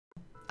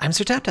I'm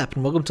Sir Tap Tap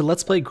and welcome to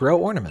Let's Play Grow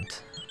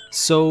Ornament.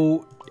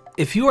 So,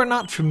 if you are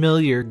not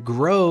familiar,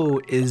 Grow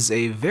is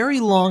a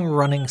very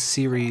long-running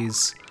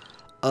series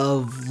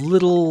of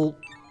little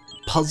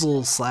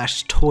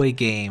puzzle/toy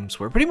games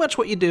where pretty much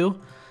what you do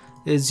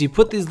is you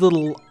put these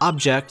little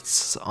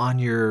objects on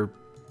your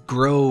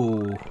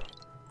Grow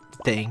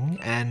thing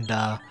and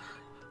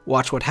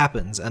watch what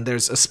happens. And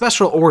there's a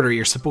special order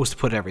you're supposed to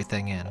put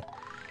everything in.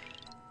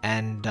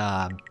 And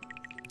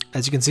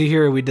as you can see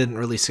here, we didn't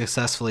really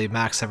successfully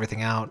max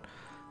everything out.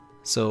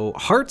 So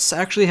Hearts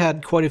actually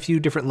had quite a few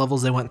different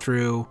levels they went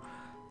through.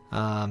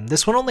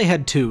 This one only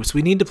had 2, so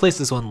we need to place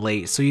this one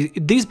late. So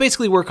these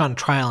basically work on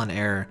trial and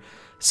error.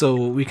 So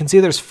we can see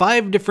there's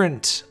 5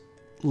 different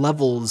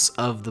levels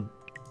of the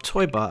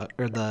toy box,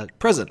 or the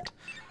present.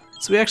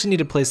 So we actually need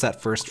to place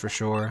that first for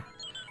sure.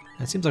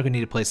 And it seems like we need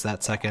to place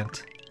that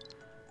second.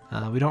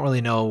 We don't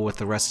really know with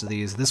the rest of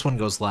these. This one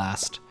goes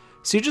last.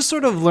 So you just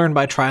sort of learn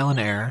by trial and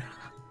error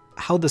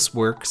how this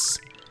works.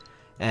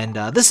 And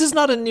this is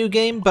not a new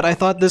game, but I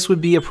thought this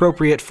would be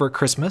appropriate for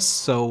Christmas,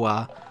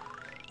 so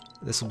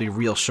this will be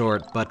real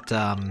short. But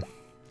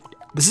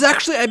this is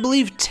actually, I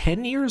believe,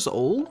 10 years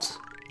old,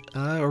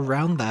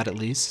 around that at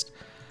least.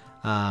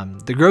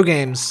 The Grow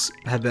games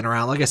have been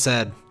around, like I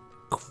said,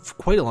 for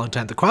quite a long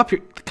time. The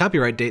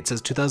copyright date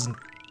says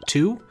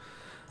 2002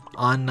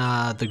 on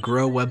the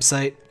Grow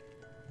website.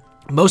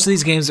 Most of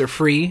these games are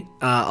free.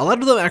 A lot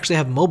of them actually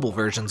have mobile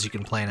versions you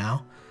can play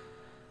now.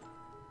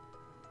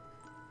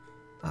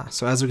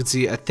 So as we can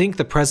see, I think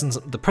the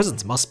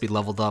presents must be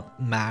leveled up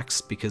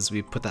max because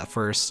we put that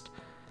first.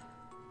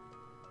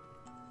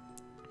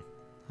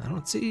 I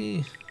don't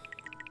see.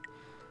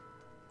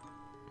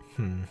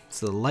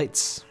 So the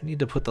lights. We need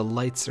to put the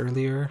lights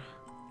earlier.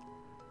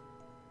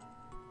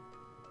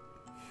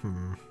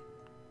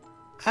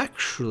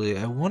 Actually,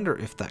 I wonder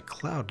if that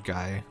cloud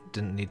guy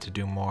didn't need to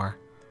do more.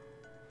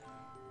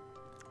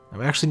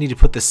 I actually need to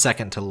put this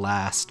second to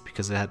last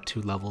because it had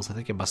 2 levels. I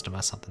think it must have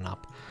messed something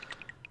up.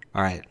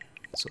 All right.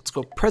 So let's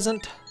go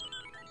present,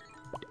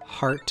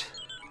 heart,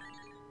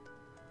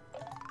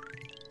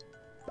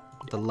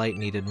 the light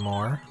needed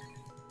more.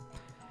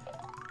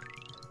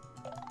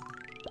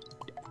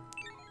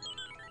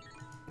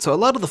 So a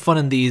lot of the fun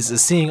in these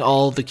is seeing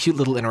all the cute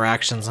little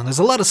interactions, and there's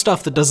a lot of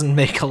stuff that doesn't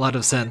make a lot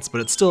of sense, but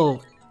it's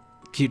still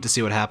cute to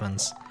see what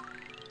happens.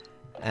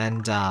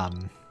 And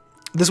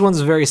this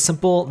one's very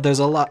simple. There's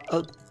a lot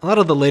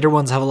of the later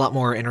ones have a lot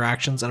more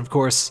interactions, and of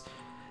course,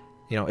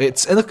 you know,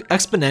 it's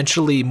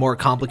exponentially more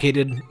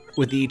complicated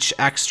with each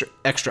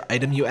extra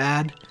item you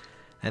add,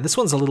 and this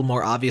one's a little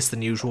more obvious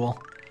than usual.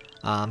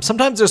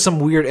 Sometimes there's some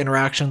weird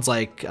interactions,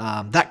 like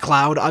that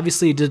cloud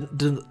obviously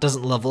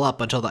doesn't level up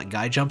until that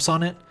guy jumps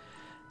on it,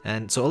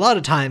 and so a lot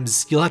of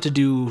times you'll have to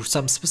do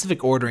some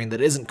specific ordering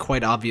that isn't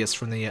quite obvious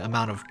from the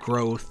amount of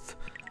growth.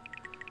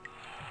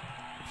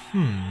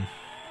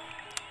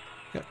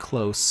 Got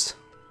close.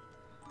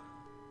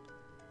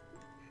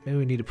 Maybe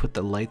we need to put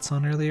the lights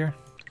on earlier.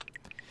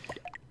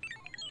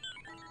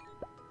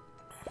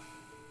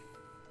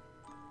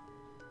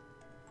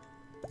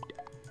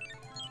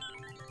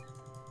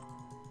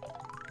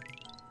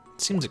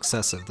 Seems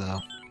excessive, though.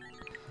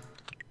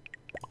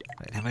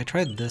 Wait, have I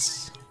tried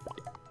this?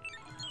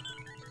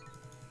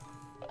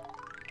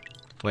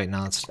 Wait,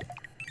 no, it's...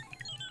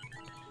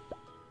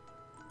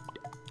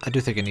 I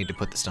do think I need to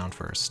put this down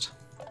first.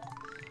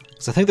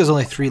 Because I think there's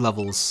only 3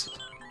 levels,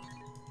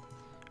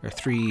 or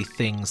 3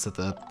 things that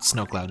the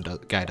snow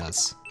cloud guy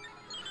does.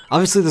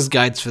 Obviously there's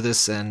guides for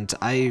this, and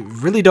I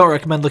really don't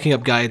recommend looking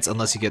up guides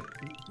unless you get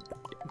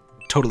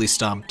totally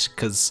stumped,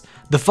 because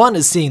the fun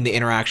is seeing the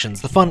interactions.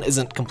 The fun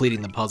isn't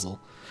completing the puzzle,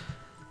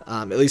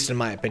 at least in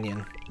my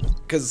opinion,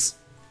 because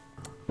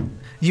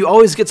you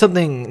always get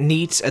something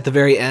neat at the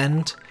very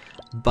end,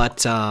 but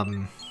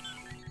the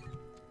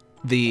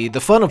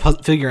fun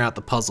of figuring out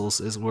the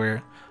puzzles is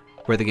where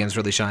the games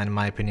really shine, in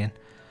my opinion.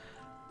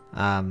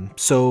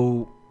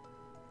 So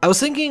I was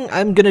thinking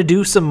I'm gonna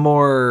do some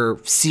more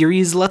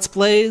series Let's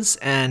Plays,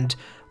 and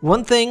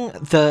one thing,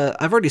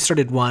 I've already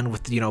started one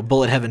with, you know,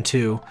 Bullet Heaven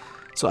 2.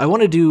 So I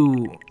want to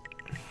do,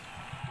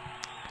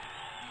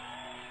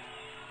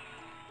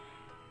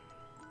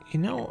 you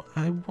know,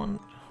 I want, 1,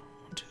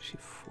 2, 3,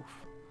 4.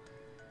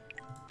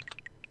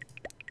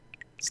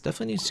 This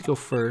definitely needs to go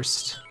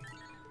first.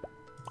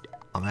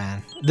 Oh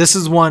man, this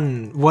is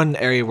one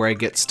area where I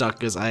get stuck,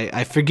 because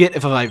I forget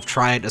if I've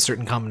tried a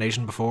certain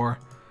combination before.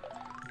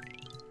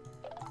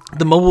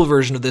 The mobile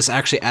version of this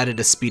actually added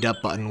a speed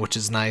up button, which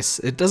is nice.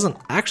 It doesn't,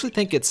 I actually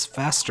think it's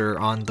faster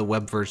on the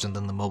web version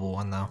than the mobile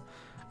one, though.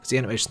 Because the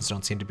animations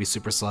don't seem to be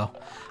super slow.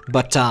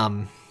 But,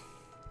 yeah,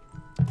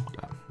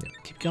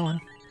 keep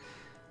going.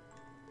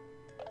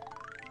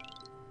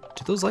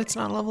 Do those lights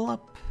not level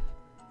up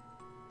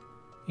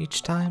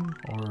each time?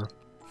 Or,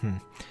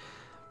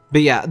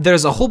 But yeah,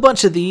 there's a whole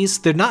bunch of these.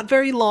 They're not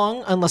very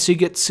long unless you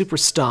get super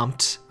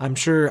stumped. I'm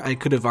sure I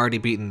could have already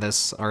beaten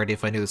this already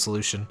if I knew the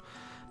solution.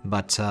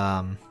 But,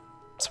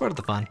 it's part of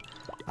the fun.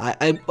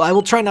 I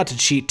will try not to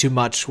cheat too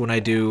much when I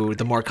do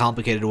the more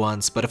complicated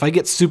ones, but if I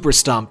get super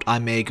stumped, I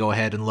may go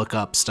ahead and look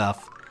up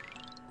stuff.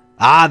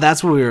 Ah,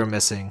 that's what we were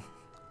missing.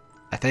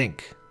 I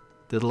think.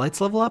 Did the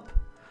lights level up?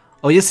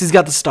 Oh, yes, he's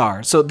got the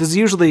star. So there's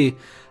usually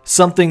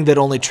something that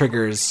only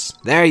triggers...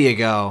 There you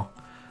go.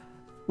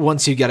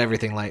 Once you get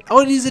everything light.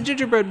 Oh, he's a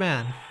gingerbread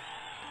man.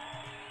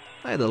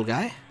 Hi, little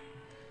guy.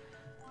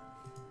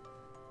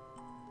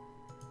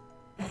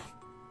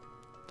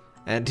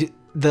 And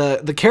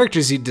the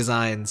characters he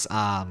designs,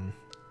 I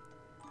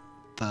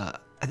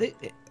think...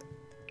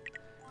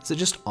 Is it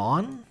just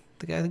On?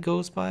 The guy that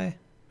goes by?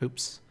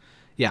 Oops.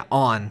 Yeah,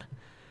 On.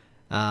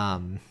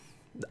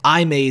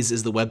 iMaze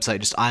is the website,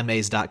 just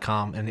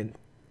imaze.com, and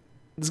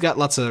it's got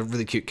lots of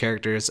really cute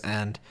characters,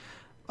 and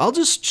I'll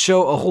just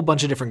show a whole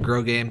bunch of different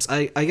Grow games.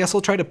 I guess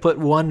I'll try to put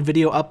one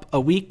video up a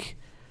week.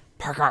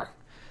 Parkour.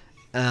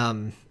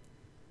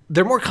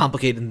 They're more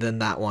complicated than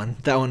that one.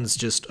 That one's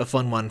just a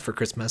fun one for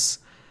Christmas.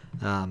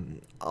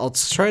 I'll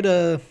try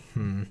to...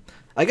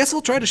 I guess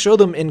I'll try to show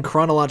them in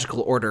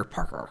chronological order.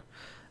 Parkour.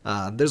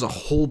 There's a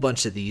whole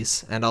bunch of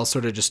these, and I'll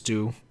sort of just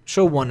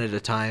show one at a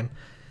time.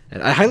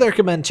 And I highly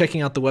recommend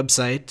checking out the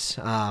website.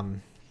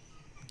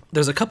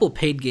 There's a couple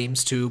paid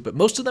games too, but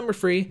most of them are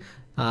free.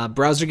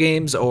 Browser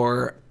games,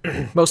 or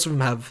most of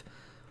them have,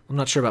 I'm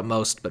not sure about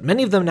most, but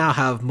many of them now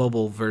have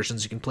mobile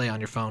versions you can play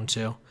on your phone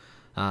too.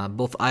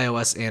 Both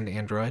iOS and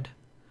Android.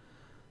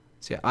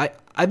 So yeah,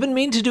 I've been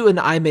meaning to do an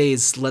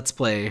iMaze Let's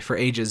Play for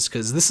ages,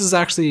 because he's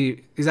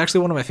actually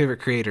one of my favorite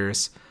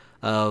creators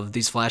of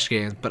these Flash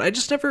games, but I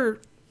just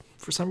never,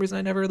 for some reason,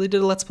 I never really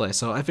did a Let's Play,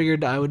 so I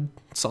figured I would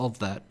solve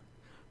that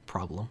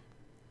problem.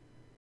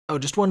 Oh,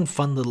 just one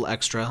fun little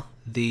extra.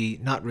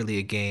 Not really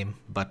a game,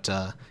 but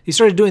he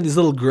started doing these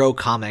little Grow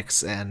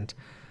comics, and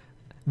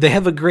they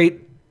have a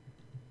great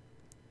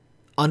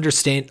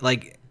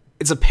like,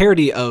 it's a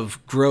parody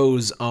of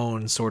Grow's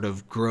own sort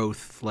of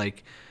growth,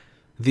 like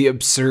the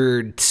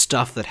absurd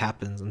stuff that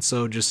happens. And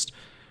so just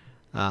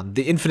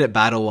the Infinite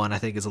Battle one, I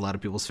think, is a lot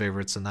of people's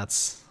favorites, and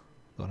that's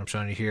what I'm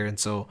showing you here. And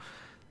so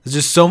there's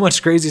just so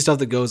much crazy stuff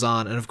that goes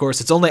on, and of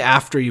course it's only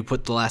after you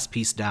put the last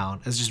piece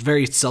down. It's just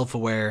very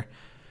self-aware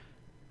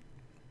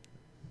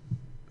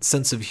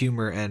sense of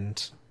humor,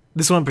 and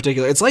this one in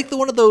particular, it's like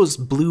one of those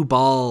blue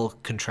ball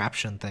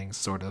contraption things,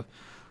 sort of,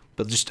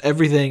 but just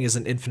everything is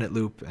an infinite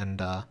loop. And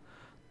I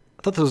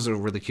thought this was a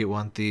really cute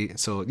one.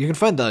 So you can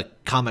find the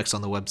comics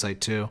on the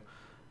website too.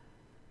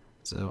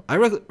 So I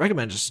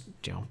recommend just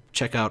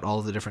check out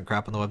all the different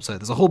crap on the website.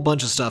 There's a whole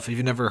bunch of stuff. If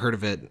you've never heard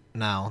of it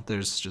now,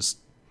 there's just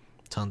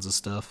tons of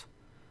stuff.